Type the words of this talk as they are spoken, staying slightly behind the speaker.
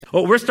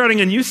Well, we're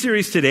starting a new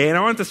series today, and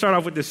I want to start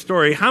off with this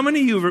story. How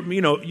many of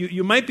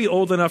you might be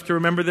old enough to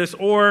remember this,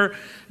 or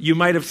you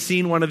might have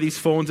seen one of these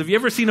phones. Have you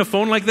ever seen a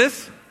phone like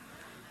this?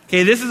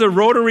 Okay, this is a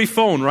rotary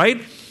phone,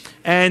 right?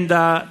 And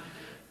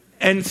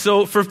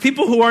so for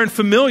people who aren't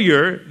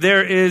familiar,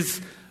 there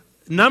is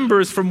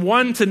numbers from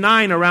 1 to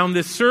 9 around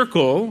this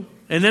circle,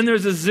 and then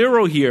there's a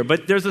 0 here,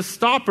 but there's a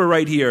stopper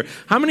right here.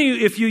 How many,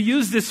 if you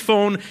use this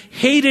phone,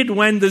 hated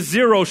when the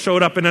 0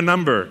 showed up in a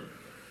number?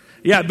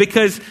 Yeah,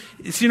 because,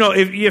 if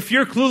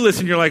you're clueless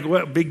and you're like,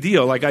 what, big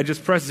deal, like I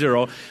just pressed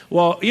 0.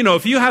 Well,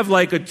 if you have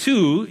like a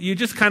 2, you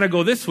just kind of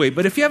go this way.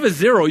 But if you have a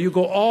 0, you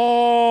go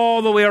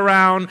all the way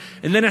around,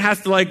 and then it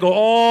has to like go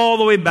all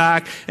the way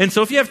back. And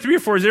so if you have 3 or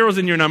 4 zeros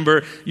in your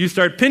number, you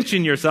start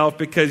pinching yourself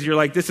because you're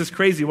like, this is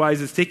crazy, why is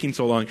this taking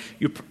so long?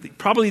 You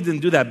probably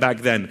didn't do that back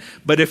then.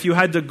 But if you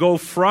had to go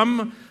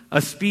from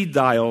a speed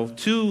dial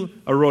to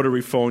a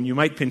rotary phone, you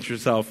might pinch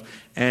yourself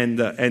and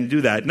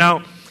do that.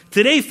 Now,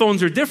 today,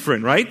 phones are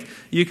different, right?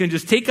 You can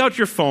just take out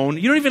your phone.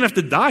 You don't even have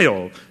to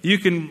dial. You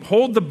can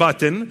hold the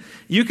button.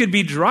 You could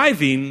be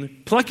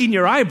driving, plucking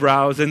your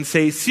eyebrows and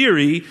say,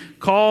 Siri,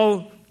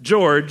 call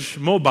George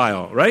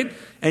Mobile, right?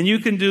 And you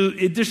can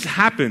it just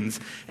happens.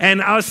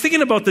 And I was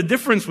thinking about the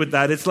difference with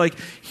that. It's like,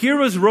 here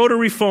was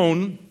rotary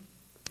phone,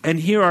 and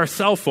here are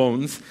cell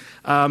phones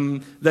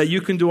that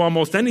you can do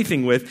almost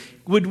anything with.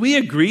 Would we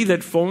agree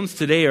that phones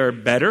today are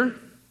better?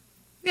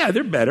 Yeah,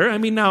 they're better. I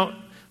mean, now,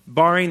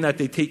 barring that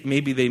they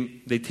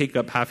take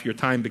up half your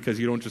time because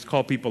you don't just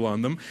call people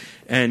on them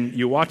and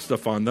you watch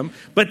stuff on them.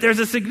 But there's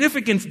a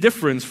significant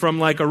difference from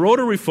like a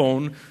rotary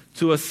phone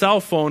to a cell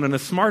phone and a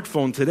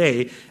smartphone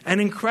today, an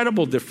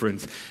incredible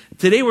difference.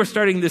 Today we're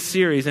starting this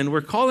series and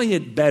we're calling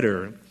it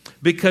Better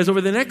because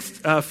over the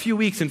next few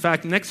weeks, in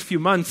fact, next few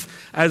months,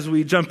 as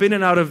we jump in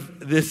and out of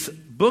this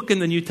book in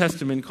the New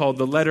Testament called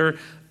the letter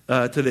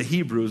to the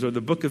Hebrews, or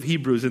the book of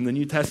Hebrews in the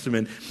New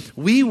Testament,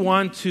 we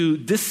want to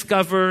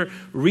discover,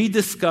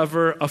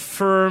 rediscover,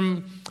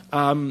 affirm,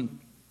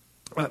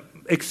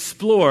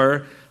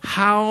 explore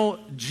how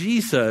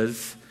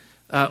Jesus,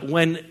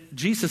 when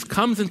Jesus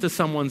comes into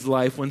someone's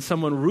life, when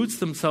someone roots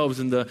themselves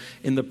in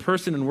the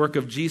person and work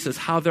of Jesus,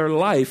 how their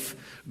life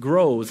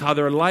grows, how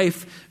their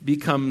life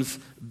becomes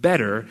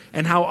better,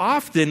 and how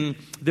often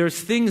there's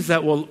things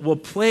that will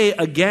play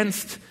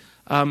against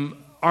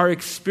our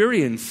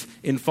experience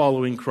in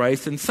following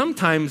Christ, and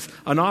sometimes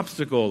an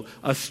obstacle,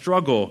 a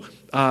struggle,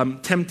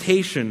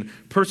 temptation,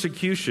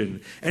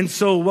 persecution. And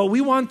so what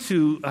we want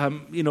to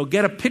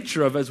get a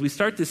picture of as we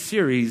start this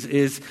series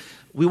is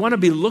we want to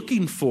be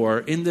looking for,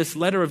 in this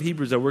letter of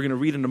Hebrews that we're going to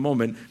read in a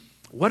moment,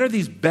 what are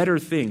these better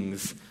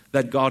things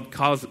that God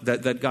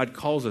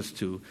calls us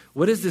to?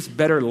 What is this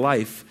better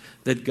life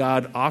that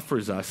God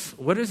offers us?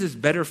 What is this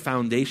better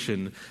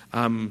foundation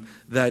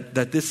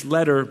that this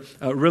letter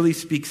really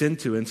speaks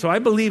into? And so I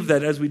believe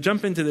that as we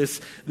jump into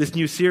this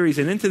new series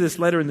and into this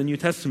letter in the New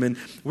Testament,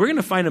 we're going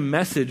to find a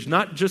message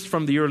not just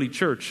from the early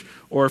church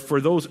or for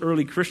those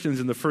early Christians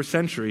in the first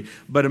century,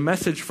 but a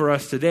message for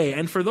us today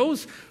and for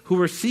those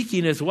who are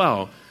seeking as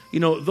well.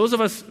 Those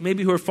of us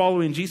maybe who are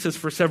following Jesus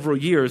for several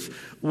years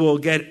will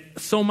get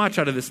so much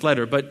out of this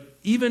letter. But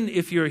even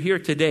if you're here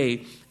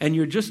today and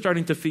you're just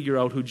starting to figure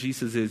out who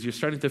Jesus is, you're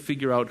starting to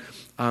figure out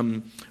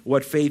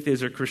what faith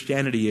is or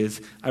Christianity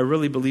is, I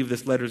really believe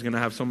this letter is going to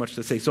have so much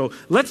to say. So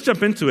let's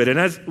jump into it. And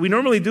as we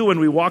normally do when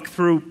we walk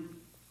through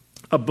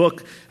a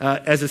book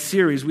as a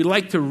series, we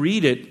like to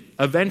read it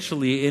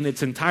eventually in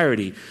its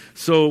entirety.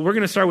 So we're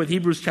going to start with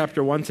Hebrews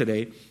chapter 1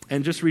 today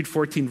and just read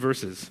 14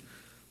 verses.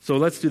 So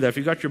let's do that. If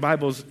you've got your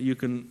Bibles, you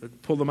can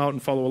pull them out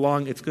and follow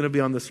along. It's going to be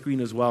on the screen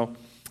as well.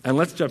 And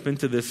let's jump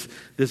into this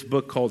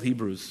book called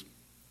Hebrews.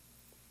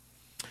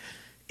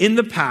 In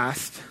the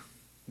past,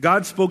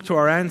 God spoke to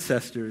our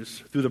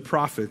ancestors through the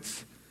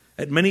prophets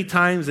at many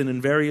times and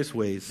in various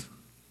ways.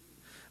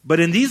 But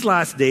in these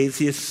last days,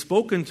 he has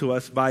spoken to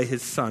us by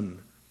his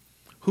Son,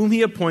 whom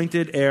he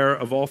appointed heir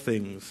of all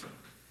things,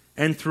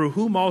 and through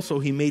whom also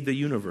he made the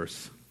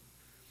universe.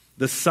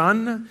 The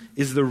Son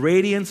is the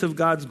radiance of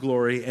God's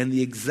glory and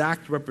the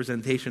exact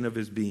representation of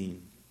his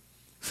being,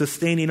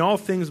 sustaining all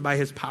things by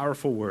his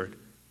powerful word.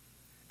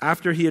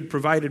 After he had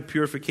provided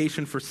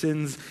purification for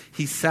sins,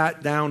 he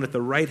sat down at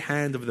the right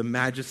hand of the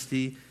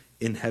Majesty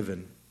in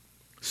heaven.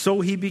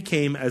 So he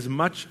became as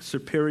much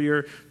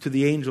superior to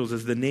the angels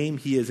as the name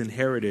he has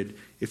inherited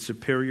is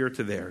superior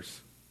to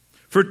theirs.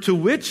 For to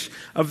which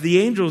of the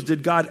angels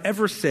did God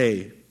ever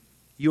say,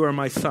 "You are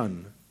my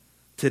son,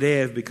 today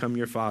I have become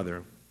your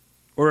father"?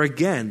 Or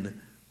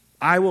again,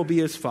 "I will be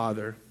his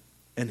father,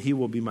 and he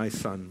will be my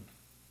son"?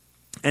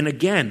 And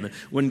again,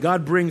 when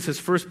God brings his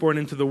firstborn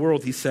into the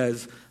world, he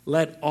says,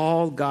 "Let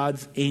all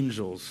God's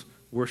angels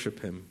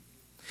worship him."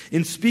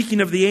 In speaking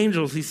of the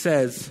angels, he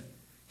says,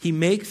 "He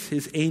makes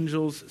his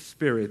angels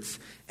spirits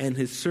and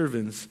his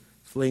servants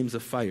flames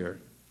of fire."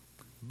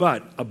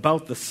 But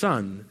about the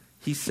Son,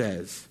 he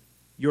says,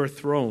 "Your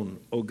throne,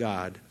 O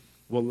God,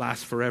 will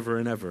last forever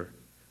and ever.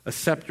 A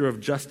scepter of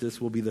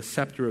justice will be the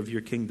scepter of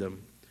your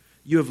kingdom.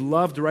 You have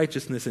loved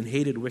righteousness and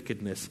hated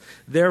wickedness.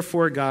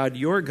 Therefore, God,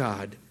 your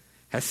God,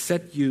 has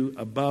set you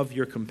above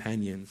your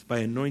companions by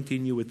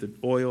anointing you with the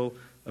oil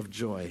of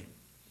joy.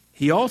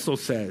 He also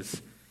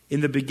says,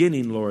 in the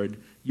beginning, Lord,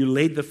 you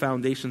laid the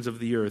foundations of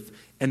the earth,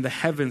 and the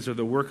heavens are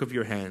the work of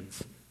your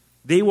hands.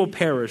 They will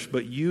perish,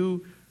 but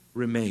you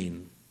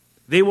remain.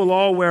 They will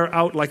all wear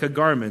out like a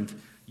garment.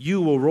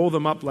 You will roll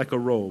them up like a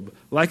robe.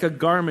 Like a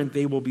garment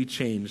they will be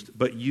changed,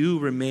 but you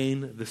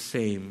remain the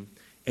same,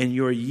 and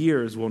your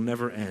years will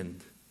never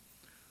end.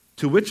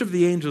 To which of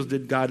the angels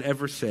did God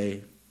ever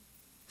say,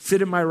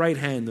 sit at my right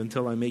hand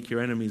until I make your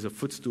enemies a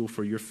footstool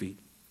for your feet?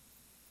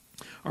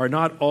 Are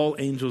not all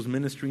angels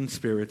ministering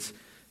spirits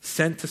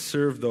sent to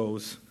serve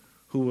those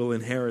who will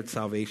inherit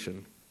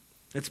salvation?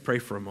 Let's pray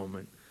for a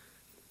moment.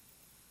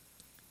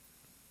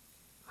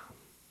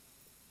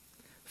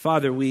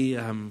 Father, we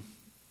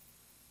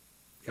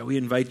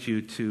invite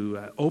you to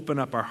open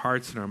up our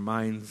hearts and our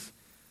minds.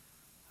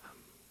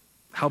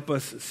 Help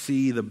us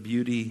see the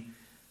beauty,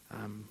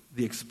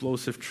 the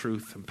explosive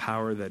truth and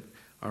power that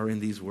are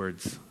in these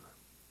words.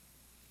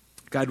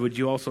 God, would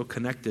you also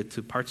connect it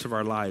to parts of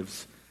our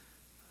lives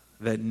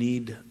that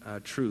need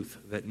truth,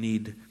 that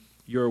need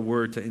your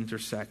word to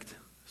intersect?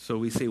 So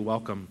we say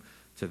welcome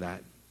to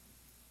that.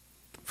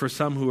 For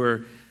some who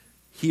are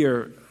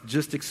here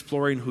just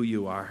exploring who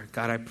you are,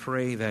 God, I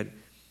pray that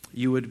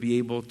you would be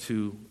able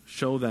to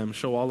show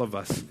all of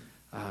us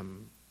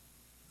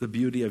the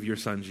beauty of your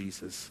Son,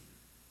 Jesus.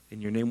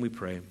 In your name we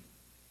pray.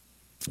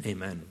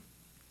 Amen.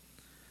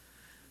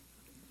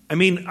 I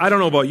mean, I don't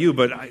know about you,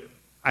 but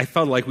I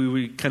felt like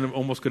we kind of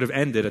almost could have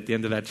ended at the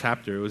end of that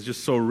chapter. It was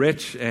just so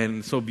rich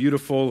and so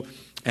beautiful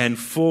and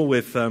full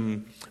with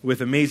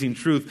amazing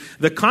truth.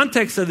 The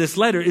context of this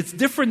letter, it's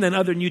different than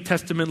other New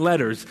Testament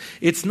letters.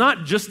 It's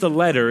not just a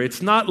letter.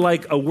 It's not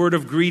like a word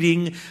of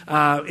greeting.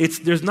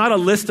 There's not a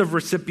list of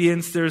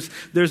recipients.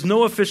 There's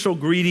no official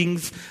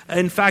greetings.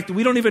 In fact,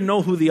 we don't even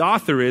know who the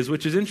author is,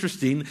 which is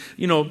interesting.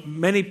 You know,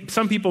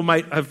 some people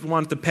might have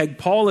wanted to peg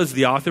Paul as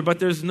the author, but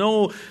there's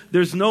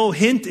no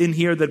hint in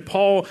here that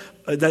Paul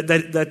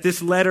that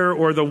this letter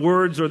or the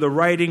words or the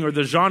writing or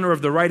the genre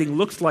of the writing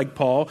looks like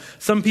Paul.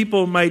 Some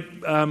people might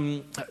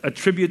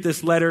attribute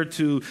this letter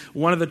to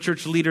one of the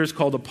church leaders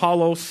called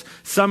Apollos.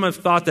 Some have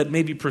thought that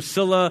maybe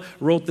Priscilla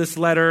wrote this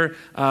letter.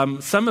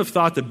 Some have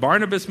thought that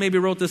Barnabas maybe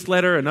wrote this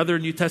letter, another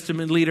New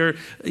Testament leader.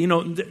 You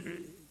know,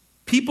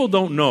 people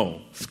don't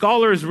know.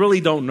 Scholars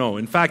really don't know.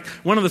 In fact,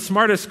 one of the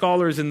smartest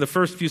scholars in the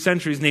first few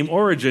centuries named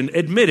Origen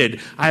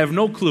admitted, I have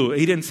no clue.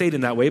 He didn't say it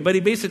in that way, but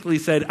he basically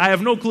said, I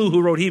have no clue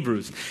who wrote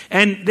Hebrews.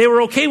 And they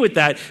were okay with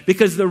that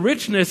because the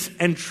richness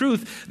and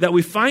truth that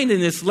we find in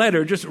this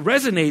letter just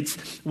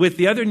resonates with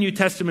the other New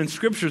Testament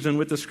scriptures and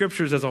with the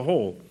scriptures as a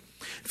whole.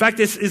 In fact,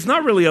 this is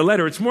not really a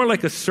letter. It's more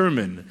like a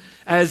sermon.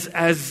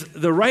 As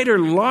the writer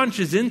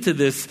launches into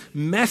this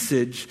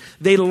message,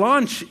 they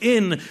launch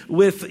in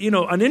with,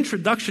 an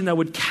introduction that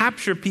would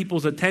capture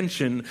people's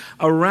attention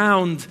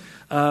around,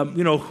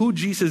 who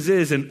Jesus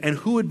is and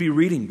who would be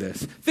reading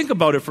this. Think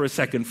about it for a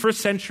second. First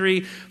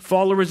century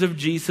followers of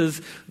Jesus,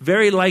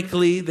 very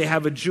likely they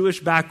have a Jewish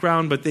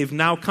background, but they've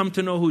now come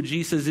to know who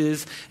Jesus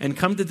is and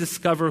come to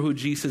discover who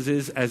Jesus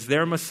is as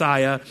their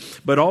Messiah,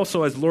 but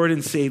also as Lord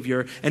and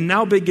Savior, and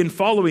now begin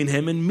following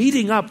him and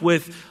meeting up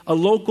with a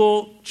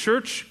local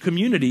church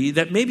community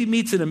that maybe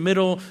meets in a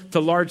middle to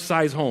large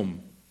size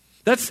home.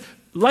 That's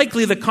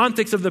likely the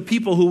context of the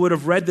people who would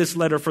have read this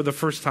letter for the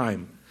first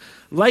time.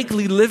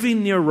 Likely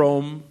living near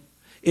Rome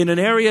in an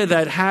area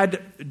that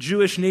had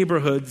Jewish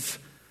neighborhoods,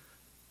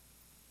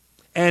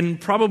 and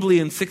probably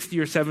in 60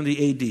 or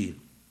 70 AD.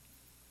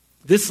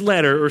 This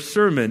letter or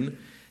sermon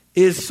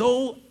is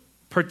so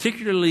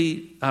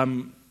particularly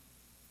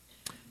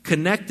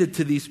connected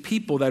to these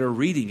people that are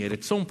reading it.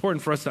 It's so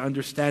important for us to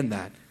understand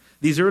that.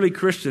 These early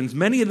Christians,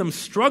 many of them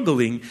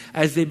struggling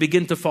as they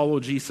begin to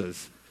follow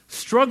Jesus.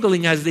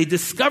 Struggling as they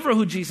discover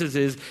who Jesus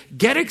is,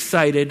 get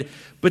excited,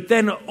 but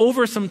then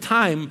over some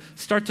time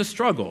start to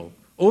struggle.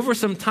 Over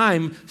some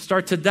time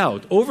start to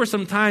doubt. Over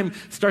some time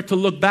start to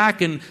look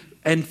back and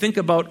think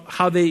about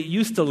how they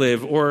used to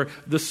live, or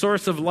the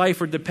source of life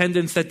or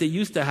dependence that they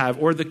used to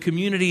have, or the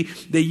community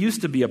they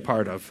used to be a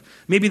part of.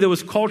 Maybe there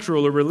was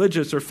cultural or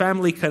religious or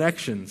family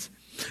connections.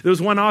 There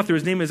was one author,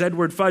 his name is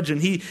Edward Fudge, and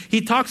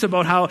he talks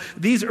about how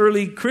these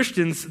early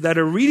Christians that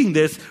are reading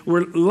this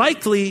were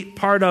likely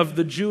part of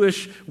the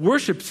Jewish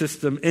worship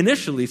system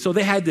initially. So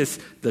they had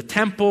the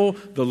temple,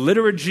 the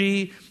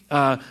liturgy,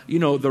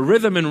 the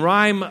rhythm and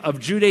rhyme of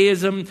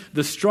Judaism,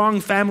 the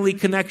strong family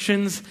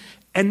connections.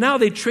 And now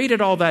they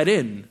traded all that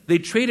in. They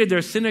traded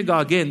their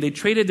synagogue in. They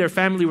traded their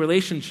family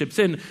relationships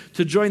in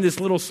to join this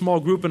little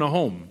small group in a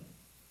home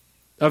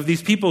of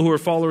these people who are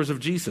followers of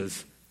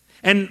Jesus.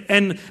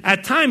 And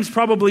at times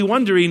probably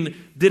wondering,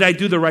 did I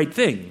do the right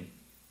thing?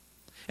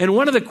 And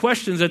one of the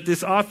questions that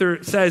this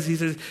author says,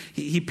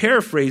 he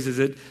paraphrases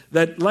it,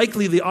 that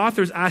likely the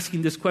author's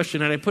asking this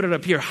question, and I put it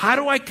up here: how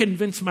do I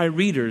convince my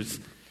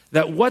readers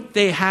that what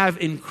they have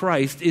in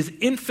Christ is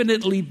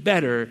infinitely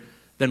better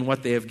than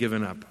what they have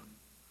given up?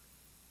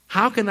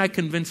 How can I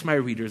convince my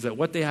readers that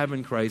what they have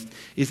in Christ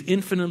is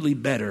infinitely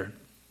better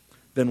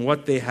than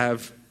what they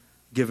have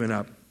given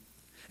up?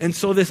 And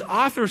so this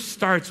author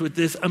starts with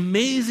this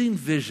amazing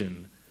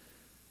vision,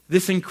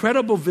 this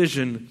incredible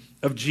vision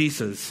of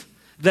Jesus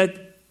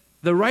that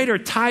the writer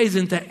ties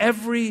into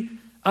every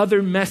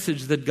other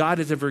message that God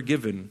has ever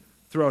given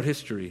throughout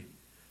history,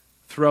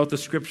 throughout the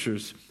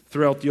scriptures,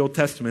 throughout the Old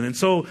Testament. And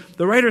so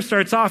the writer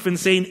starts off in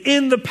saying,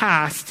 in the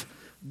past,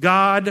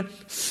 God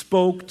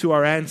spoke to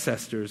our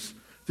ancestors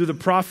through the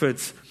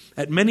prophets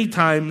at many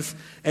times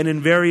and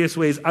in various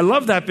ways. I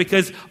love that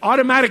because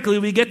automatically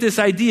we get this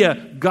idea,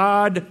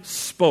 God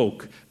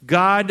spoke.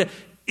 God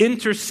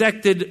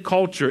intersected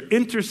culture,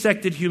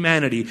 intersected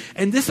humanity.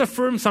 And this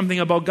affirms something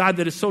about God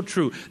that is so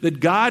true, that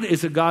God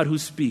is a God who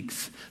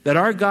speaks, that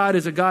our God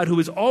is a God who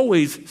is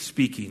always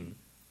speaking.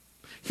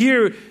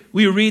 Here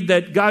we read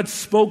that God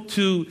spoke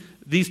to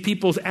these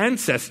people's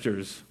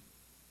ancestors,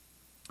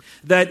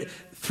 that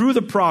through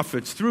the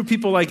prophets, through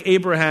people like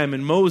Abraham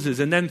and Moses,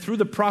 and then through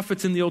the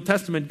prophets in the Old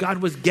Testament, God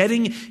was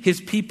getting his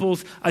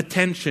people's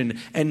attention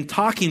and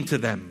talking to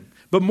them.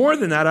 But more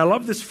than that, I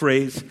love this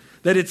phrase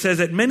that it says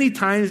at many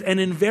times and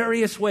in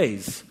various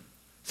ways.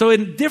 So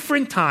in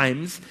different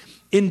times,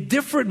 in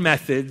different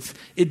methods,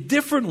 in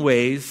different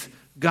ways,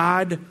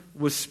 God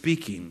was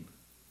speaking.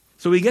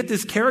 So we get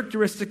this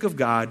characteristic of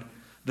God,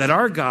 that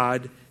our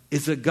God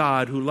is a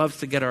God who loves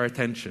to get our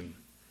attention,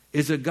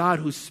 is a God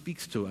who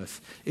speaks to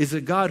us, is a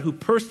God who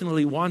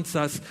personally wants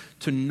us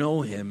to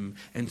know him,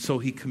 and so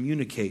he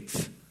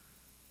communicates.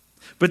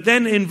 But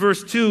then in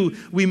verse 2,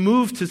 we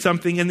move to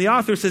something, and the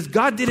author says,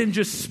 God didn't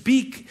just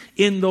speak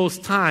in those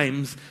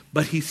times,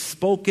 but he's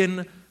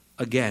spoken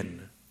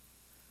again.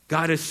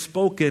 God has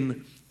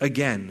spoken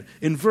again.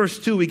 In verse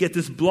 2, we get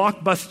this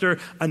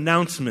blockbuster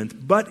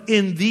announcement. But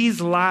in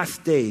these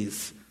last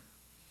days,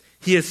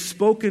 he has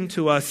spoken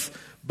to us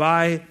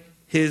by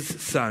his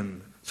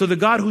Son. So the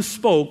God who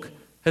spoke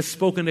has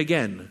spoken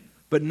again.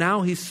 But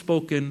now he's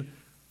spoken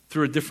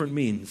through a different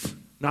means.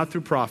 Not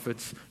through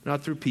prophets,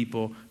 not through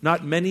people,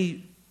 not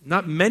many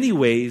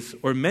ways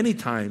or many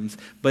times,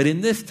 but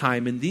in this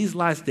time, in these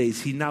last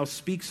days, he now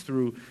speaks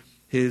through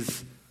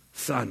his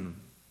Son.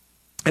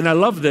 And I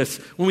love this.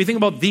 When we think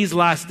about these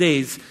last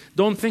days,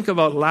 don't think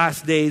about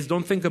last days.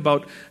 Don't think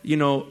about,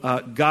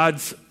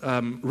 God's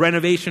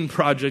renovation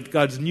project,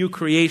 God's new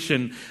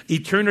creation,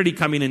 eternity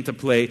coming into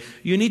play.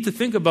 You need to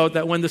think about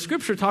that when the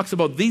scripture talks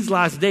about these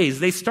last days,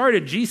 they start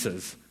at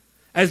Jesus.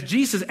 As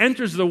Jesus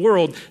enters the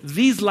world,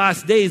 these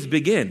last days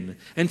begin.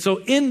 And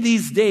so in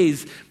these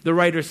days, the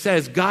writer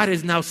says, God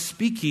is now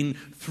speaking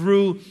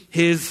through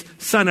his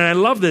Son. And I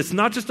love this.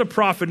 Not just a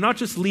prophet, not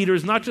just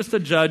leaders, not just a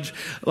judge,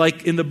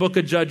 like in the book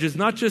of Judges,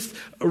 not just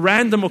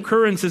random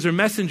occurrences or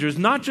messengers,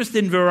 not just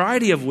in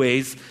variety of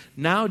ways.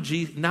 Now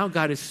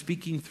God is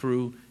speaking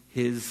through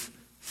his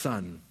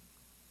Son.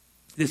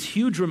 This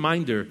huge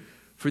reminder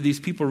for these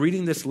people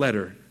reading this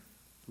letter,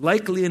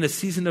 likely in a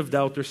season of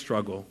doubt or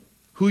struggle,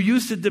 who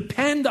used to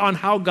depend on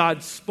how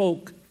God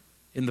spoke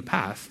in the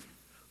past,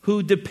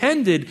 who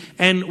depended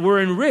and were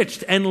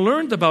enriched and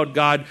learned about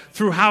God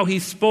through how he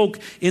spoke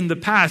in the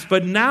past,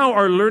 but now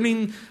are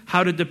learning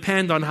how to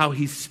depend on how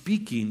he's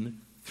speaking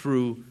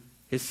through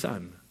his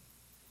Son,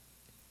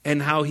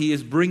 and how he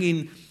is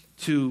bringing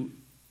to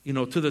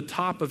the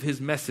top of his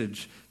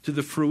message, to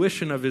the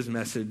fruition of his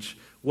message,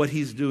 what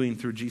he's doing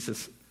through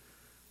Jesus,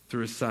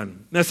 through his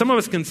Son. Now, some of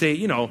us can say,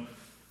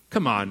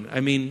 come on,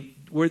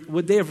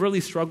 would they have really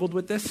struggled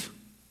with this?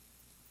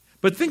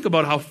 But think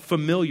about how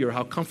familiar,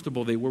 how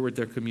comfortable they were with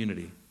their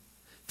community.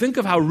 Think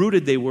of how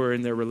rooted they were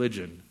in their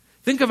religion.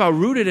 Think of how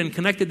rooted and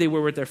connected they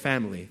were with their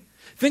family.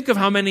 Think of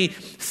how many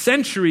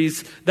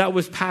centuries that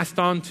was passed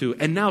on to,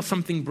 and now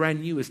something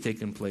brand new has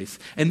taken place.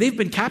 And they've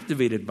been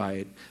captivated by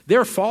it.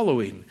 They're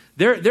following.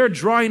 They're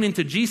drawing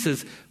into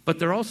Jesus, but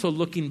they're also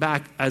looking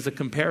back as a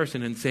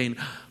comparison and saying,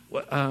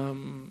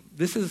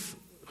 this is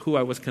who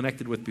I was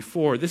connected with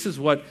before. This is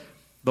what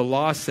the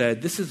law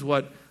said. This is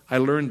what I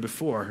learned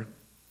before.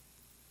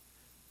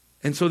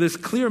 And so this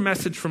clear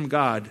message from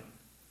God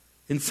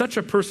in such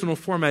a personal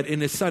format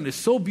in his Son is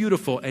so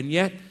beautiful, and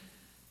yet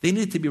they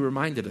need to be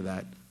reminded of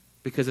that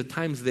because at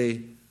times they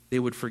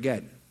would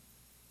forget.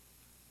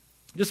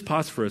 Just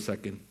pause for a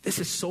second. This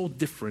is so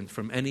different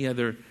from any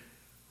other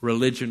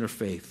religion or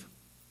faith.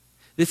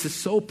 This is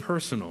so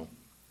personal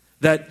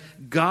that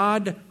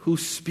God who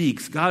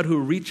speaks, God who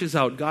reaches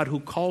out, God who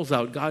calls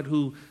out, God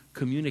who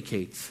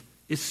communicates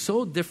is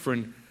so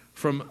different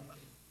from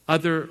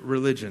other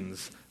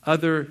religions,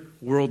 other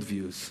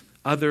worldviews,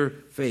 other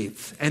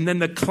faiths. And then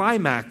the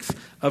climax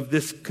of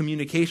this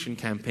communication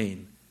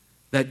campaign,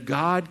 that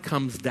God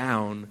comes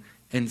down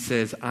and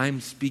says,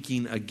 I'm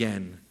speaking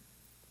again,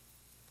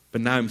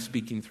 but now I'm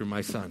speaking through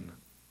my Son.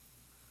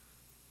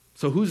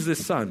 So who's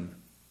this Son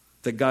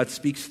that God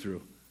speaks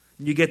through?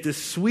 And you get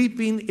this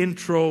sweeping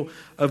intro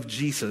of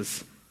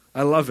Jesus.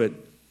 I love it.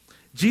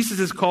 Jesus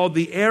is called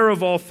the heir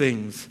of all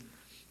things,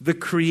 the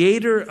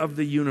creator of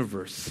the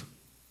universe,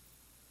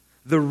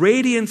 the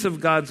radiance of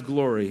God's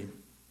glory,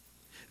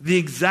 the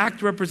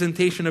exact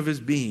representation of his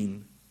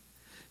being,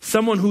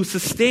 someone who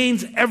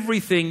sustains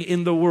everything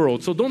in the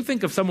world. So don't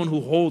think of someone who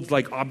holds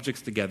like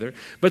objects together,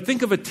 but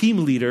think of a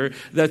team leader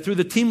that through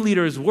the team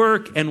leader's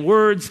work and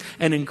words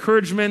and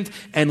encouragement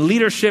and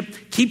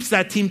leadership keeps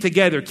that team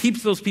together,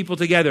 keeps those people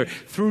together.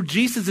 Through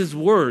Jesus'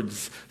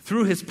 words,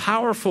 through his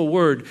powerful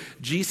word,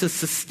 Jesus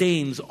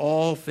sustains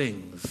all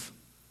things.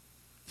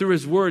 Through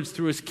his words,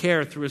 through his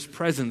care, through his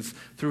presence,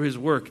 through his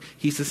work,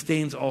 he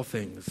sustains all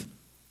things.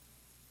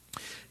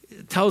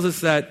 It tells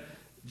us that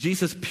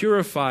Jesus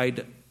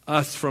purified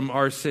us from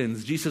our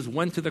sins. Jesus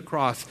went to the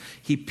cross.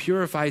 He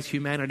purifies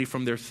humanity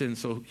from their sins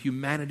so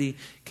humanity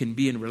can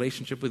be in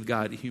relationship with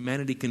God.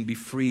 Humanity can be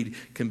freed,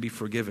 can be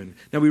forgiven.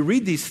 Now we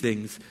read these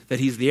things, that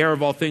he's the heir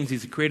of all things,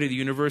 he's the creator of the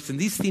universe, and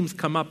these themes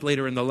come up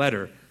later in the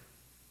letter.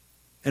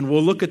 And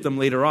we'll look at them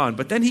later on.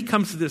 But then he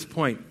comes to this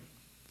point.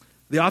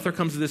 The author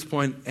comes to this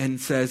point and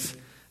says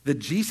that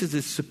Jesus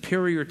is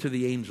superior to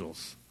the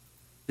angels,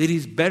 that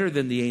he's better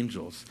than the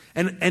angels.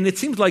 And it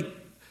seems like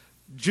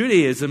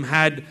Judaism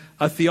had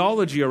a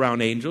theology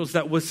around angels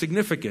that was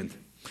significant.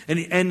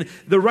 And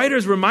the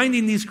writer's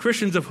reminding these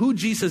Christians of who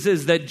Jesus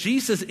is, that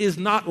Jesus is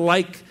not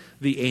like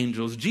the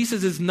angels.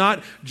 Jesus is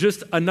not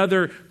just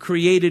another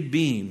created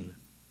being.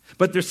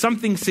 But there's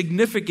something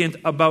significant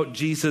about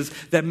Jesus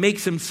that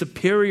makes him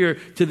superior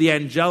to the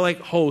angelic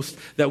host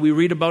that we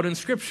read about in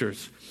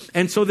Scriptures.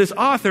 And so this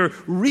author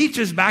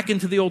reaches back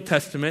into the Old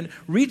Testament,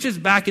 reaches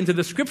back into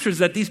the Scriptures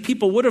that these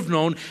people would have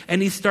known,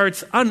 and he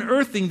starts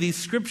unearthing these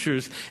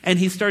Scriptures, and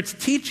he starts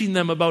teaching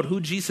them about who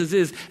Jesus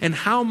is and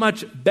how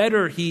much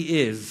better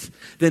he is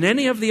than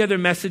any of the other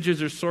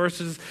messages or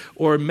sources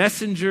or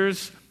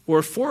messengers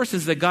or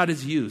forces that God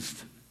has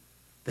used,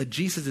 that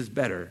Jesus is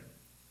better.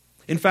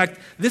 In fact,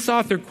 this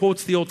author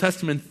quotes the Old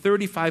Testament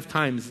 35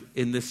 times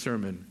in this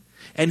sermon.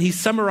 And he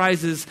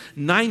summarizes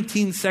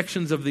 19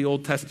 sections of the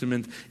Old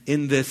Testament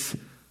in this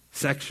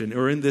section,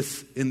 or in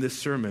this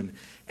sermon.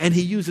 And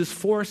he uses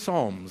 4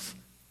 psalms.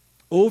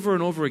 Over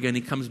and over again,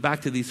 he comes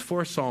back to these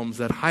 4 psalms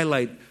that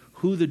highlight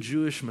who the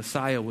Jewish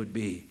Messiah would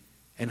be,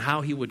 and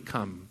how he would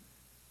come,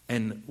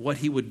 and what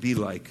he would be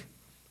like,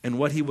 and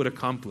what he would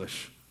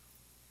accomplish.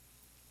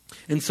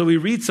 And so we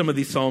read some of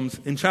these psalms.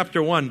 In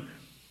chapter 1,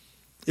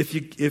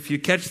 if you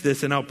catch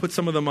this, and I'll put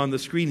some of them on the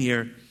screen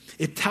here,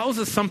 it tells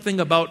us something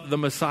about the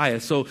Messiah.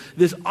 So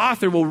this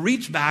author will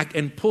reach back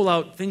and pull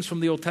out things from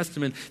the Old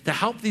Testament to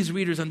help these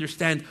readers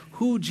understand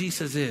who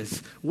Jesus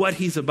is, what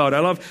he's about. I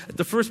love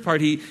the first part.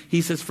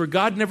 He says, "For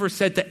God never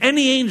said to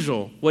any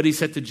angel what he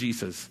said to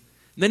Jesus."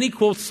 And then he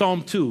quotes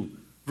Psalm 2,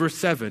 verse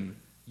 7,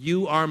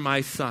 "You are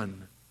my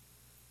son.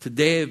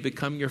 Today I have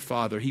become your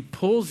father." He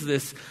pulls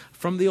this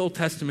from the Old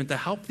Testament to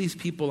help these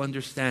people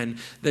understand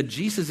that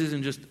Jesus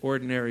isn't just an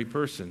ordinary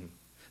person,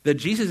 that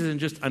Jesus isn't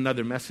just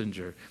another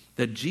messenger,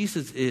 that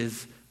Jesus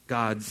is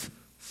God's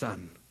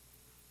son.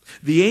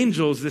 The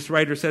angels, this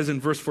writer says in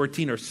verse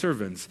 14, are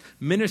servants,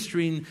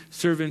 ministering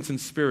servants and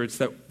spirits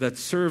that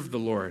serve the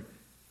Lord.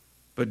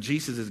 But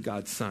Jesus is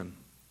God's son.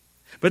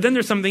 But then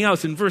there's something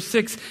else. In verse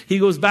 6, he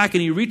goes back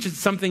and he reaches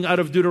something out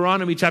of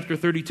Deuteronomy chapter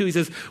 32. He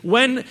says,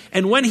 when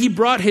he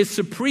brought his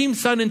supreme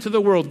son into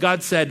the world,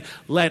 God said,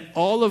 "Let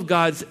all of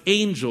God's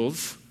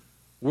angels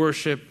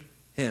worship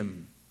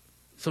him."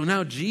 So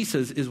now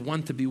Jesus is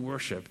one to be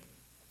worshiped,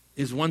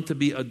 is one to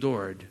be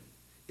adored,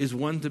 is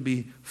one to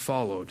be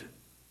followed.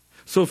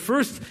 So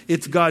first,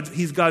 he's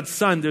God's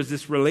son. There's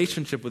this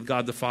relationship with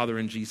God the Father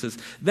and Jesus.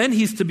 Then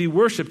he's to be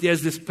worshipped. He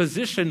has this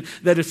position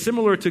that is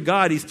similar to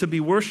God. He's to be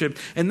worshipped.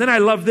 And then I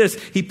love this.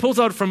 He pulls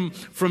out from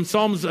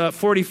Psalms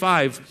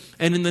 45.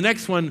 And in the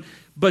next one,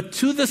 "But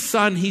to the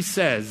Son he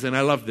says," and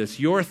I love this,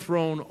 "Your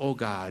throne, O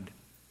God,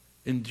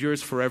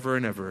 endures forever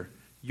and ever.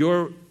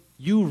 You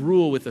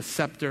rule with a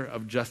scepter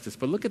of justice."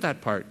 But look at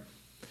that part.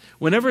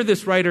 Whenever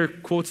this writer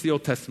quotes the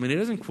Old Testament, he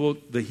doesn't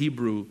quote the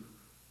Hebrew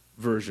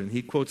version.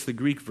 He quotes the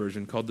Greek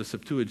version called the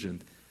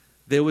Septuagint.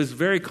 It was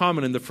very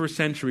common in the first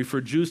century for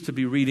Jews to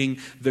be reading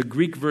the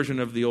Greek version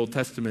of the Old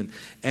Testament.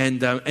 And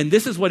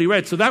this is what he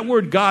read. So that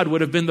word God would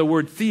have been the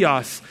word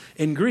theos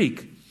in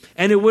Greek.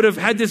 And it would have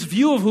had this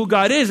view of who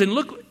God is. And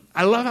look,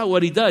 I love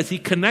what he does. He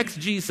connects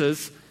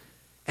Jesus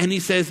and he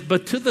says,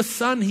 "But to the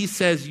Son he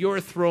says, 'Your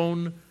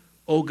throne,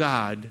 O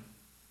God,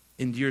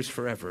 endures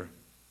forever.'"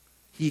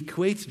 He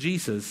equates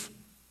Jesus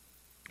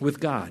with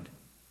God.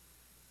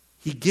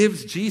 He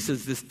gives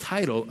Jesus this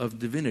title of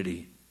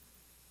divinity,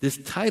 this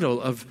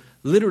title of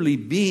literally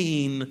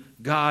being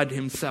God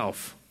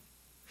himself.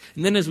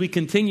 And then as we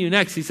continue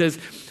next, he says,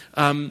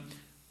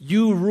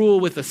 "You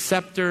rule with a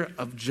scepter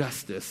of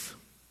justice."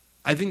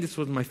 I think this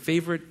was my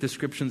favorite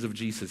descriptions of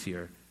Jesus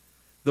here.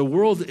 The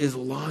world is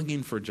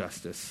longing for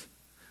justice.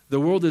 The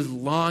world is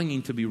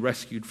longing to be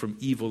rescued from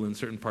evil in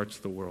certain parts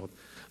of the world.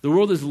 The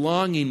world is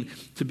longing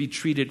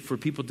for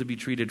people to be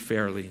treated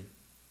fairly.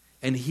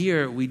 And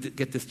here we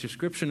get this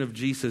description of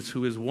Jesus,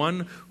 who is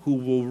one who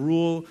will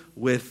rule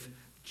with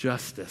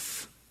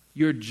justice.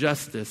 Your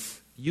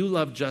justice. You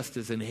love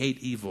justice and hate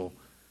evil.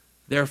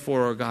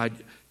 Therefore, our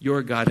God,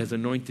 your God has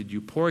anointed you,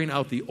 pouring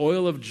out the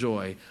oil of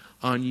joy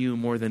on you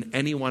more than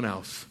anyone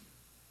else.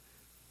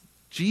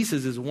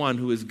 Jesus is one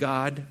who is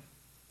God,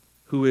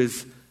 who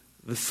is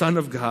the Son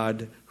of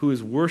God, who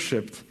is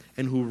worshiped,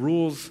 and who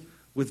rules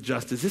with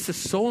justice. This is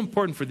so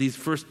important for these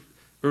first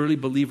early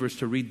believers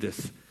to read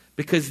this,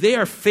 because they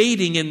are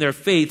fading in their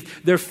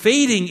faith. They're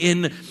fading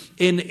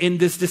in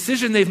this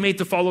decision they've made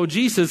to follow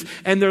Jesus,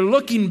 and they're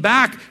looking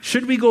back.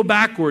 Should we go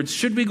backwards?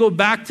 Should we go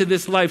back to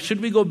this life?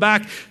 Should we go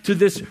back to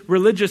this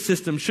religious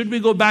system? Should we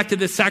go back to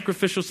this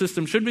sacrificial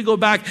system? Should we go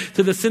back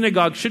to the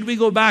synagogue? Should we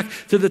go back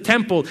to the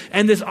temple?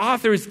 And this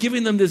author is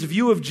giving them this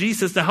view of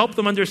Jesus to help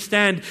them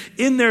understand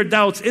in their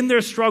doubts, in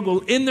their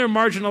struggle, in their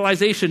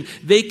marginalization,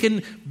 they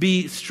can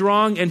be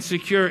strong and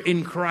secure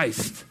in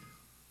Christ.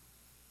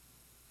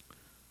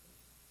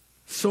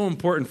 So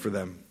important for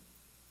them.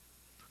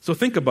 So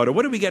think about it.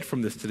 What do we get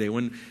from this today?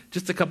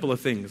 Just a couple of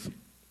things.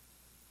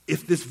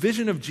 If this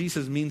vision of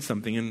Jesus means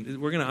something,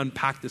 and we're going to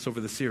unpack this over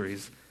the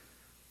series,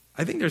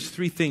 I think there's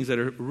 3 things that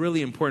are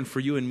really important for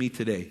you and me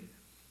today.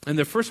 And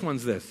the first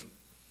one's this,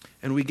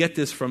 and we get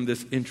this from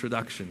this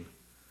introduction.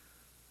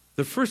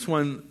 The first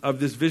one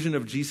of this vision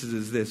of Jesus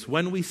is this: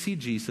 when we see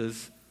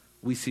Jesus,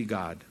 we see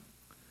God.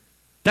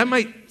 That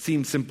might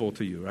seem simple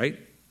to you, right?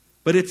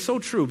 But it's so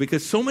true,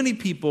 because so many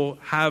people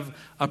have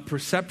a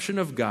perception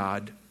of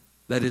God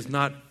that is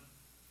not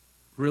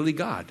really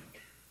God.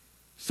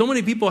 So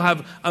many people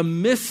have a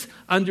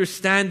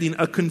misunderstanding,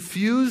 a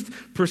confused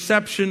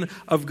perception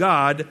of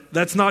God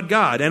that's not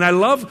God. And I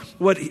love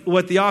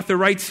what the author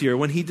writes here.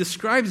 When he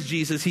describes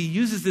Jesus, he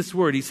uses this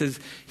word. He says,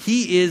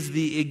 he is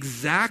the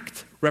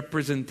exact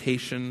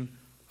representation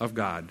of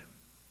God.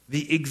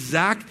 The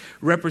exact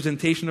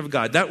representation of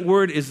God. That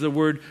word is the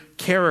word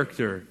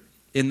character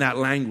in that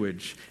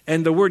language.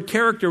 And the word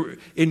character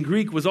in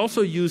Greek was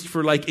also used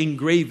for like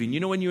engraving. You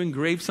know when you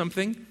engrave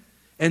something?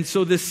 And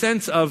so this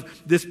sense of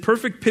this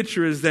perfect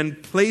picture is then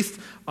placed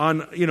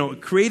on,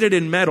 created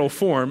in metal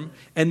form,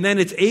 and then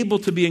it's able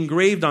to be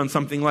engraved on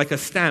something like a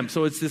stamp.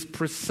 So it's this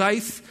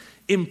precise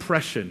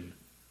impression.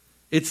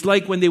 It's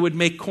like when they would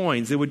make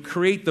coins. They would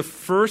create the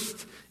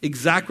first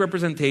exact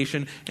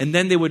representation, and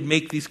then they would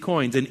make these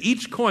coins. And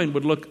each coin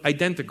would look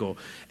identical.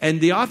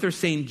 And the author's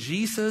saying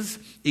Jesus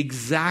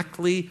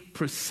exactly,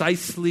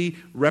 precisely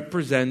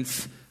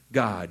represents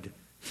God.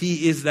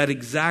 He is that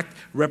exact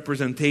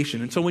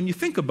representation. And so when you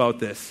think about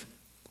this,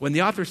 when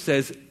the author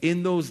says,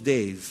 in those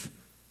days,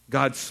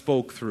 God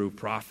spoke through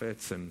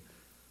prophets and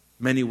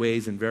many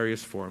ways in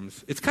various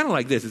forms, it's kind of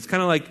like this. It's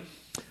kind of like,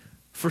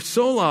 for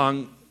so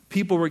long,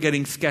 people were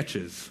getting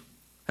sketches.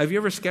 Have you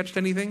ever sketched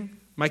anything?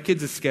 My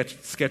kids have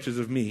sketched sketches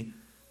of me.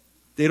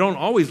 They don't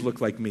always look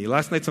like me.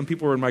 Last night, some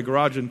people were in my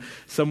garage and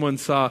someone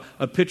saw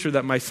a picture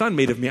that my son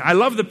made of me. I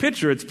love the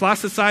picture. It's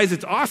plasticized.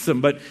 It's awesome.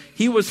 But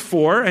he was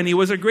 4 and he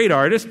was a great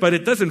artist, but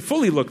it doesn't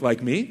fully look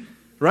like me,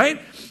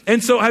 right?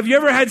 And so have you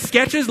ever had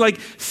sketches?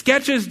 Like,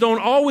 sketches don't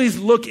always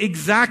look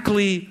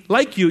exactly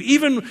like you.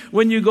 Even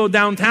when you go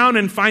downtown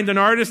and find an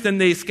artist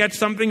and they sketch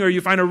something, or you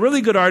find a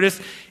really good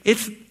artist,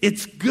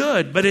 it's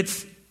good, but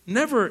it's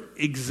never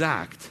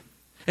exact.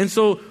 And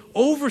so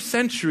over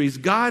centuries,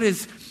 God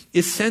is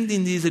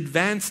sending these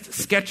advanced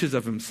sketches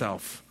of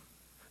himself,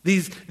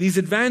 these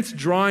advanced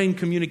drawing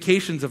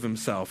communications of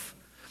himself,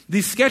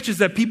 these sketches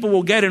that people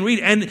will get and read,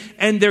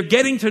 and they're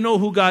getting to know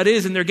who God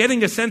is, and they're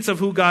getting a sense of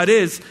who God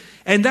is.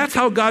 And that's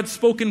how God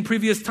spoke in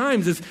previous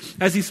times,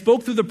 as he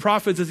spoke through the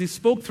prophets, as he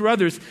spoke through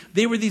others.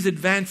 They were these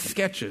advanced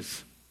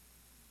sketches.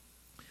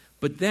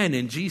 But then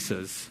in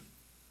Jesus,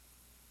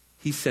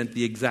 he sent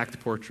the exact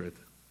portrait.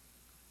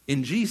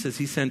 In Jesus,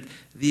 he sent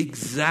the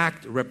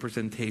exact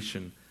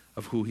representation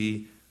of who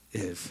he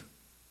is.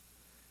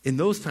 In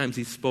those times,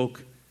 he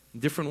spoke in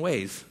different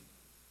ways,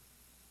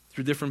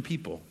 through different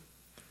people.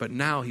 But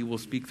now he will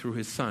speak through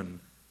his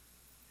Son.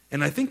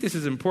 And I think this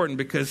is important,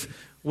 because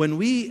when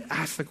we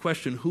ask the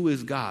question, who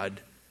is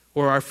God?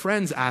 Or our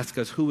friends ask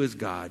us, who is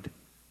God?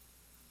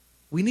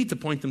 We need to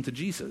point them to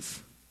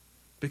Jesus.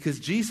 Because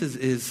Jesus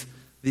is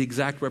the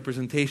exact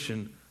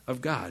representation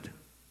of God.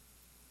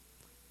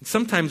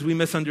 Sometimes we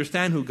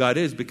misunderstand who God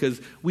is because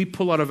we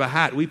pull out of a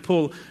hat. We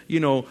pull,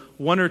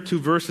 1 or 2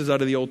 verses out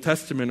of the Old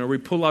Testament, or we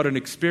pull out an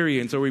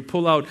experience, or we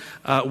pull out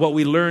what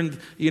we learned,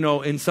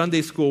 in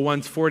Sunday school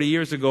once 40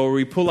 years ago, or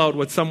we pull out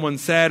what someone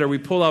said, or we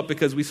pull out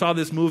because we saw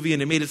this movie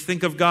and it made us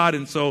think of God,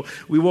 and so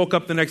we woke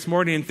up the next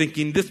morning and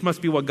thinking, this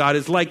must be what God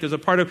is like. There's a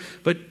part of,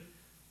 but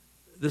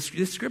this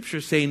scripture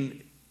is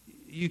saying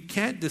you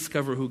can't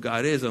discover who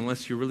God is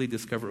unless you really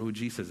discover who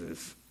Jesus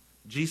is.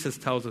 Jesus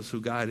tells us who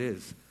God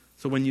is.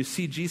 So when you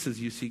see Jesus,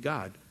 you see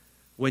God.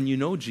 When you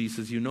know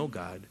Jesus, you know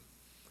God.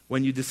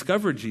 When you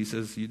discover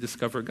Jesus, you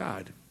discover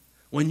God.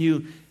 When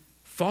you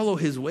follow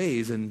his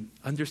ways and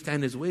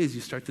understand his ways, you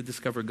start to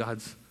discover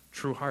God's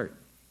true heart.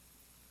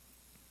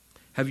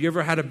 Have you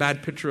ever had a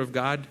bad picture of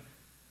God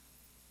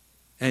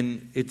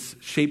and it's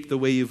shaped the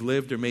way you've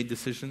lived or made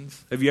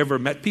decisions? Have you ever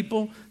met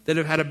people that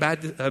have had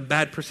a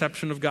bad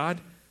perception of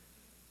God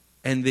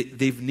and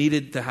they've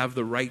needed to have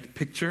the right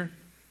picture?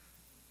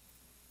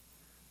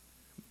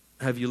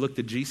 Have you looked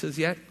at Jesus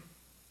yet?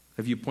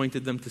 Have you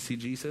pointed them to see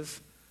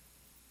Jesus?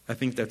 I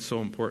think that's so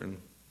important.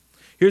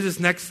 Here's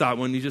this next thought,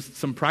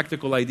 some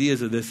practical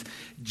ideas of this.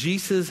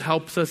 Jesus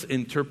helps us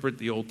interpret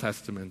the Old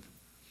Testament.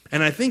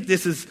 And I think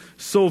this is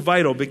so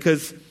vital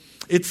because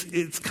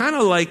it's kind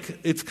of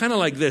like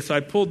this.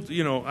 I've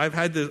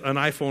had an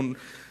iPhone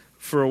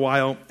for a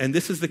while, and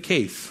this is the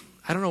case.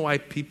 I don't know why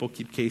people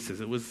keep cases.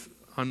 It was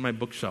on my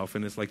bookshelf,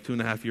 and it's like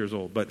 2.5 years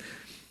old. But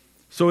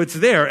so it's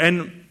there,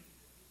 and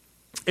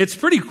it's a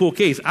pretty cool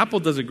case. Apple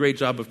does a great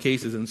job of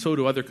cases, and so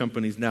do other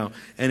companies now.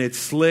 And it's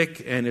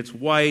slick, and it's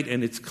white,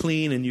 and it's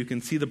clean, and you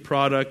can see the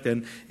product,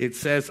 and it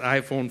says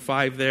iPhone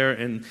 5 there,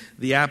 and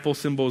the Apple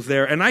symbol is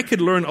there. And I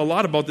could learn a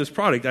lot about this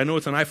product. I know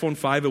it's an iPhone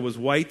 5. It was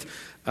white.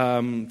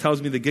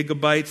 Tells me the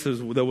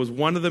gigabytes. There was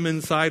one of them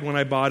inside when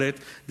I bought it.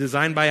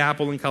 Designed by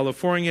Apple in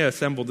California,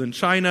 assembled in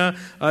China.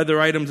 Other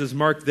items is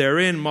marked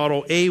therein.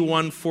 Model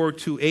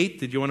A1428.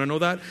 Did you want to know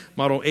that?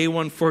 Model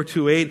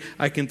A1428.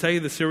 I can tell you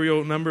the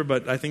serial number,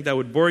 but I think that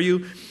would bore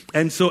you.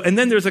 And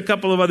then there's a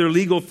couple of other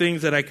legal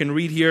things that I can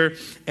read here,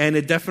 and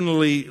it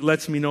definitely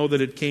lets me know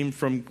that it came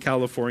from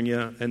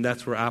California, and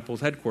that's where Apple's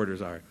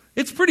headquarters are.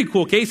 It's a pretty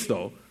cool case,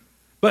 though.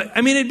 But,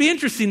 it'd be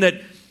interesting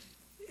that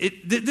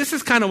this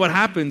is kind of what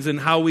happens in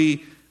how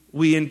we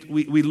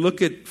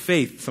look at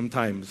faith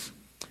sometimes.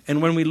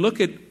 And when we look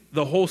at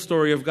the whole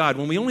story of God,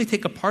 when we only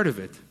take a part of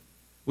it,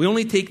 we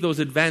only take those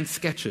advanced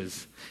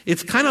sketches.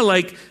 It's kind of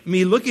like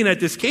me looking at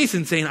this case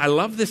and saying, I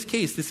love this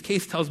case. This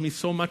case tells me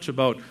so much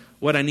about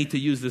what I need to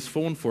use this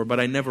phone for, but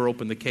I never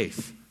open the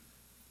case.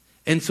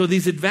 And so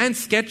these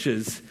advanced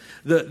sketches,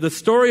 the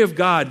story of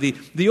God,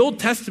 the Old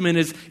Testament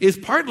is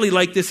partly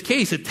like this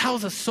case. It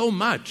tells us so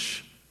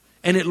much,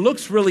 and it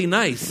looks really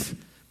nice.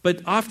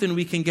 But often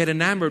we can get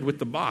enamored with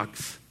the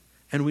box,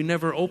 and we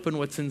never open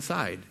what's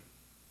inside.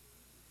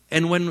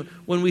 And when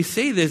we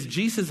say this,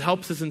 Jesus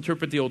helps us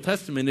interpret the Old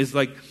Testament, is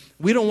like,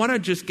 we don't want to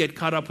just get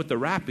caught up with the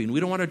wrapping. We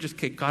don't want to just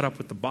get caught up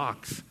with the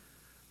box.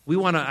 We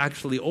want to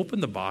actually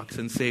open the box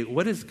and say,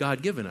 what has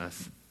God given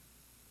us?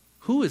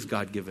 Who has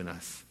God given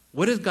us?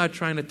 What is God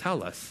trying to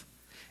tell us?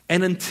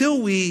 And until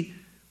we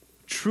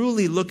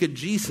truly look at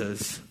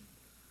Jesus,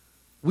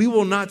 we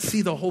will not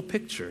see the whole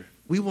picture.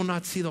 We will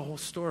not see the whole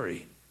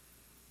story.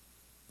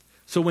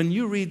 So when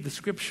you read the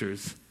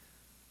Scriptures,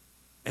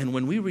 and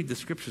when we read the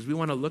Scriptures, we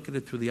want to look at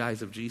it through the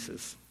eyes of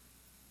Jesus.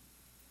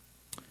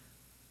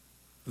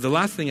 The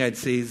last thing I'd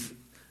say is,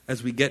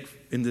 as we get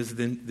in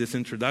this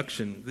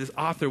introduction, this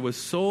author was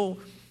so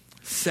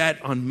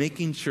set on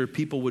making sure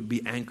people would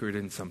be anchored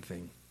in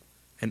something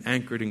and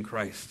anchored in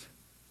Christ.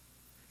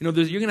 You're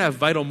going to have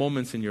vital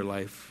moments in your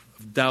life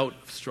of doubt,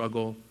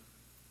 struggle,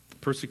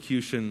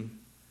 persecution,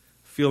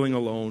 feeling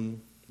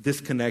alone,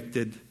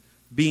 disconnected,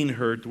 being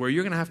hurt, where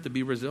you're going to have to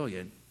be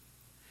resilient.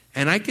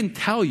 And I can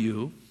tell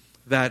you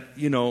that,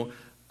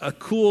 a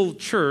cool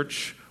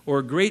church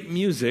or great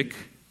music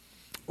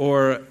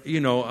or,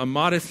 a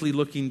modestly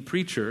looking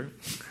preacher,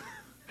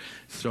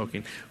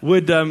 joking,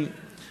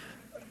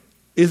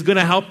 is going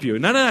to help you.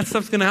 None of that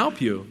stuff's going to help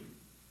you.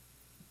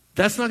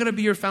 That's not going to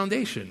be your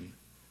foundation.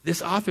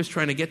 This author's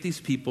trying to get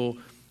these people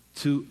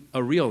to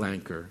a real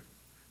anchor,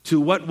 to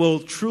what will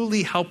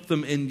truly help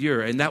them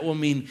endure. And that will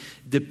mean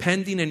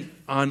depending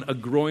on a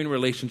growing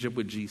relationship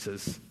with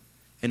Jesus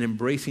and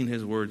embracing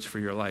his words for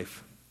your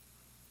life.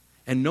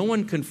 And no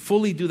one can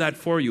fully do that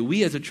for you.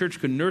 We as a church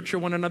can nurture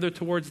one another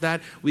towards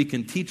that. We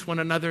can teach one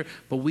another.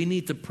 But we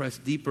need to press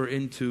deeper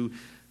into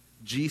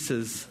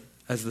Jesus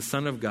as the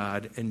Son of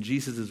God and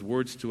Jesus'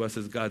 words to us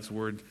as God's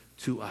word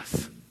to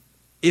us,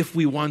 if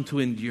we want to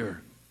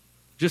endure.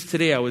 Just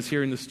today I was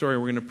hearing the story.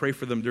 We're going to pray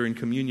for them during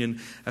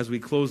communion as we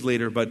close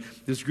later. But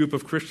this group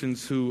of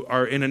Christians who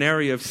are in an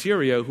area of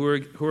Syria who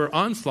are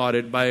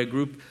onslaughted by a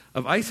group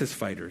of ISIS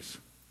fighters.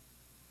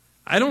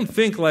 I don't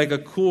think like a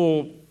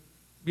cool,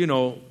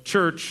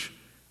 church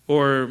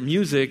or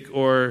music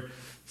or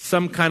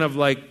some kind of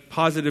like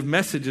positive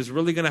message is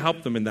really going to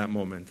help them in that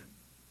moment.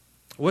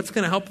 What's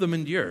going to help them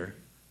endure?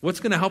 What's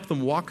going to help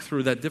them walk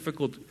through that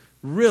difficult,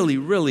 really,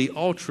 really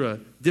ultra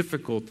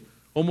difficult,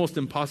 almost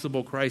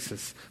impossible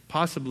crisis,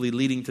 possibly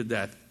leading to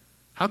death?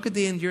 How could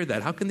they endure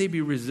that? How can they be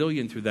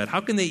resilient through that?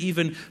 How can they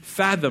even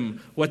fathom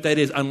what that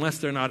is unless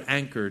they're not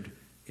anchored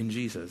in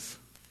Jesus?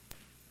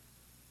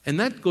 And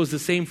that goes the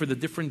same for the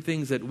different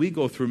things that we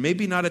go through.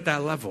 Maybe not at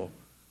that level,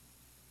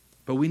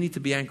 but we need to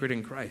be anchored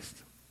in Christ.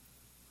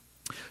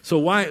 So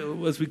why,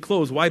 as we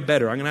close, why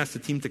better? I'm going to ask the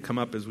team to come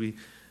up as we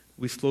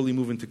slowly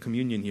move into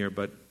communion here,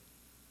 but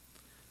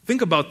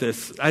think about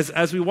this.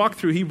 As we walk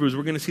through Hebrews,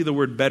 we're going to see the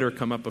word better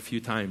come up a few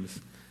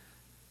times.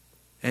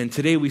 And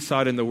today we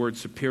saw it in the word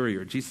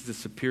superior. Jesus is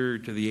superior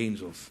to the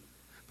angels.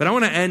 But I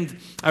want to end,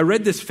 I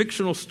read this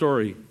fictional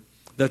story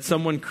that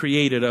someone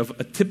created of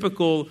a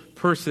typical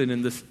person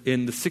in the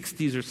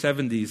 60s or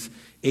 70s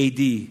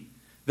AD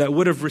that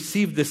would have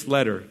received this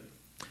letter.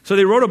 So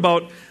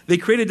they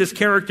created this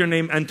character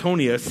named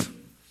Antonius.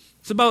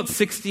 It's about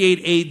 68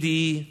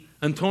 AD.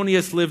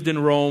 Antonius lived in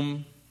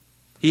Rome.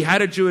 He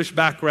had a Jewish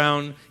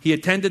background. He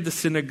attended the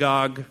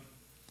synagogue.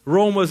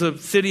 Rome was a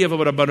city of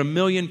about 1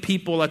 million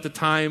people at the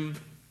time.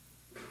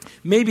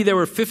 Maybe there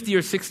were 50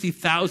 or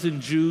 60,000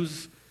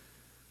 Jews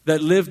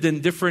that lived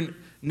in different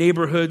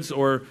neighborhoods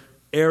or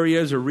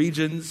areas or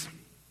regions,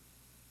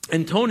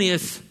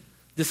 Antonius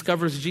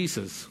discovers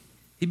Jesus.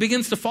 He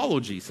begins to follow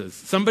Jesus.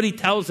 Somebody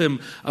tells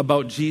him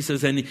about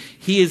Jesus, and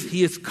he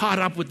is caught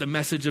up with the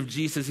message of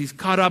Jesus. He's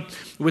caught up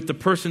with the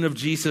person of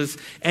Jesus,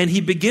 and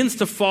he begins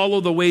to follow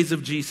the ways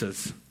of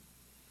Jesus.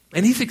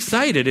 And he's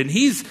excited, and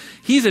he's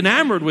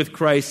enamored with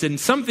Christ, and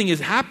something has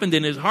happened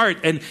in his heart,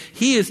 and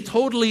he is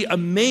totally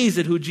amazed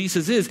at who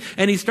Jesus is.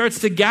 And he starts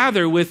to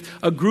gather with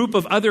a group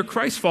of other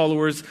Christ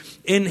followers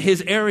in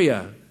his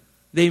area.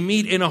 They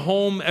meet in a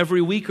home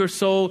every week or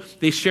so.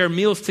 They share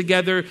meals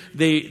together.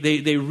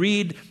 They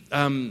read,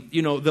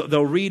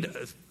 they'll read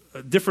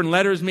different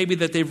letters maybe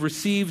that they've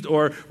received,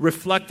 or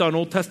reflect on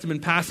Old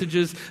Testament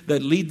passages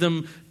that lead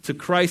them to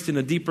Christ in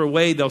a deeper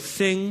way. They'll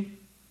sing.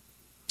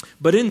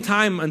 But in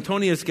time,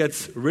 Antonius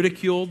gets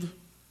ridiculed.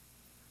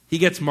 He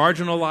gets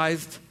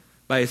marginalized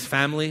by his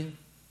family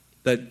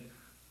that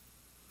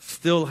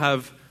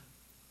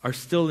are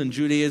still in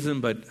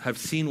Judaism, but have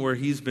seen where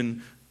he's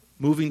been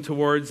moving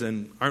towards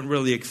and aren't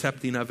really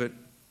accepting of it.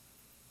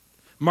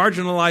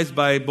 Marginalized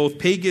by both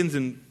pagans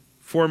and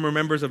former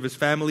members of his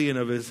family and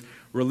of his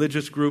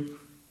religious group.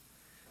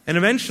 And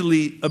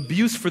eventually,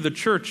 abuse for the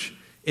church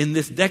in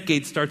this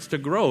decade starts to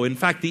grow. In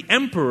fact, the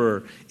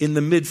emperor in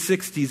the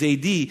mid-60s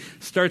AD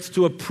starts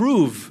to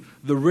approve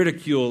the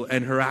ridicule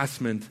and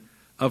harassment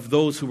of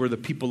those who were the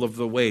people of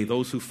the way,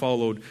 those who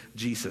followed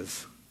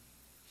Jesus.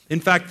 In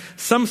fact,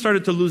 some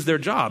started to lose their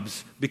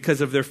jobs because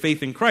of their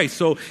faith in Christ.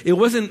 So it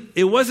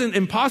wasn't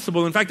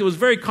impossible. In fact, it was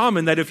very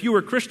common that if you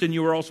were Christian,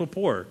 you were also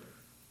poor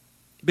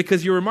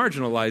because you were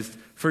marginalized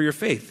for your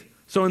faith.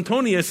 So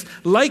Antonius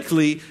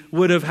likely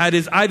would have had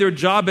his either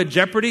job at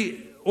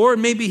jeopardy, or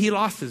maybe he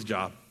lost his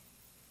job.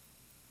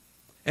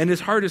 And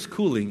his heart is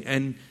cooling,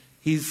 and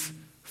he's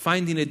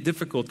finding it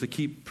difficult to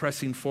keep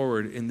pressing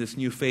forward in this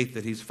new faith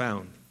that he's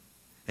found.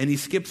 And he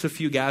skips a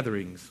few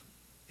gatherings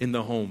in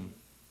the home.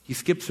 He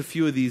skips a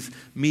few of these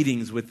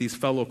meetings with these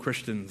fellow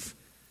Christians.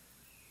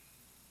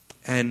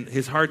 And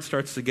his heart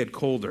starts to get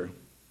colder.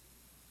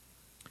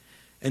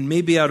 And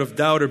maybe out of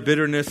doubt or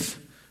bitterness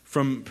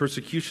from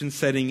persecution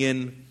setting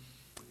in,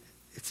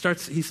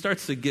 he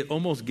starts to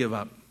almost give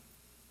up.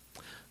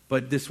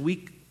 But this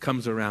week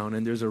comes around,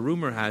 and there's a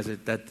rumor has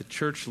it that the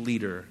church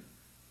leader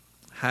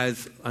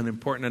has an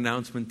important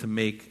announcement to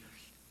make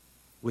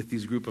with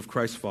these group of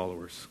Christ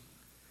followers.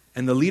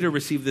 And the leader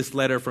received this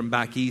letter from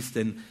back east,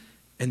 and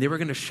they were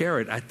going to share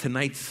it at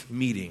tonight's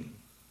meeting.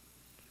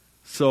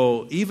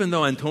 So even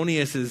though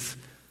Antonius is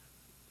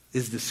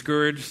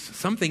discouraged,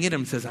 something in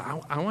him says,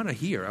 I want to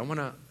hear. I want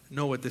to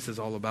know what this is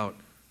all about.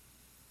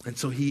 And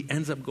so he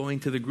ends up going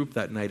to the group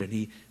that night, and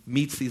he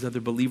meets these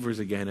other believers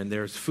again. And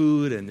there's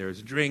food, and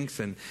there's drinks,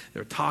 and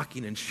they're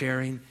talking and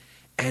sharing.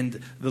 And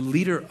the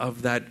leader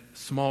of that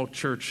small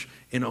church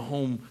in a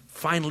home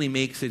finally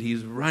makes it.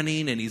 He's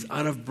running, and he's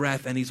out of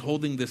breath, and he's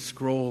holding this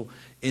scroll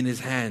in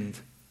his hand.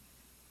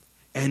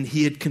 And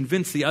he had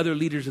convinced the other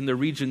leaders in the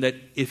region that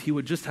if he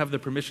would just have the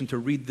permission to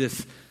read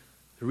this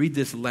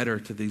letter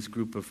to these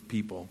group of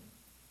people.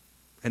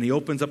 And he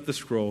opens up the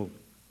scroll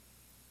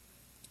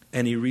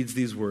and he reads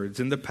these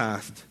words. In the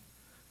past,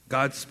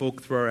 God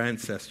spoke through our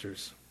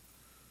ancestors,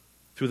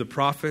 through the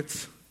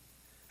prophets,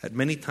 at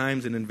many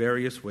times and in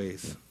various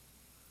ways.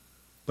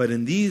 But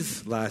in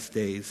these last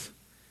days,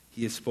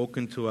 he has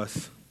spoken to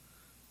us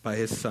by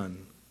his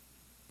Son,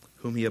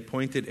 whom he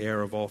appointed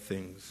heir of all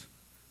things,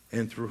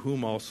 and through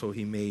whom also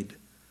he made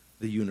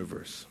the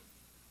universe.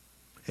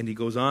 And he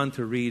goes on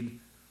to read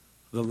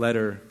the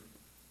letter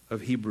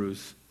of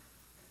Hebrews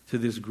to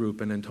this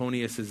group, and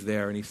Antonius is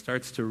there, and he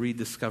starts to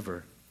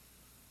rediscover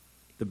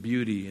the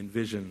beauty and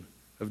vision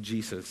of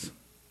Jesus.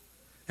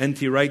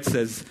 N.T. Wright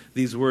says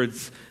these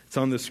words, it's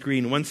on the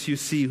screen, once you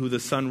see who the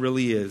Son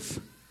really is,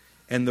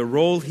 and the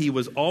role he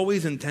was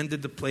always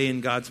intended to play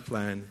in God's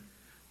plan,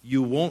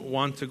 you won't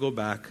want to go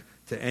back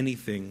to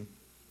anything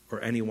or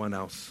anyone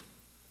else.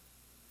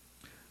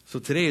 So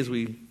today as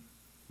we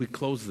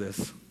close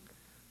this,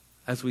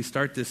 as we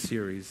start this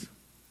series,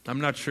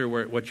 I'm not sure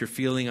what you're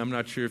feeling. I'm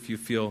not sure if you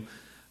feel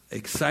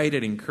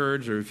excited,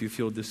 encouraged, or if you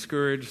feel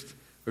discouraged,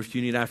 or if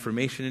you need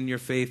affirmation in your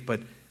faith.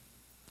 But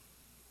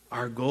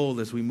our goal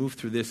as we move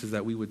through this is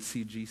that we would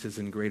see Jesus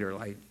in greater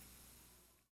light.